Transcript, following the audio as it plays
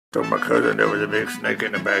Told my cousin there was a big snake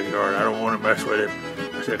in the backyard. I don't want to mess with him.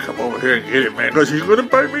 I said, come over here and get it, man, because he's going to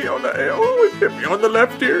bite me on the ear. Oh, he bit me on the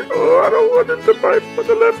left ear. Oh, I don't want him to bite me on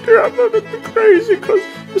the left ear. I'm going to be crazy because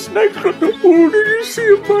the snake's going to, oh, did you see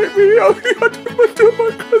him bite me? I told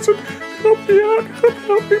my cousin, help me out,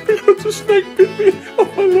 help me because the snake bit me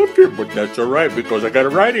on my left ear. But that's all right because I got a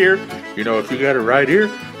right ear. You know, if you got a right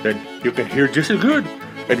ear, then you can hear just as good.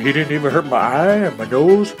 And he didn't even hurt my eye and my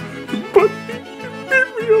nose. But he bit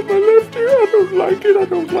me on my left ear. I don't like it. I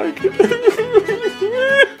don't like it.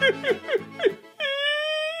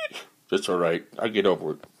 That's all right. I'll get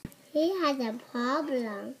over it. He has a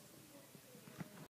problem.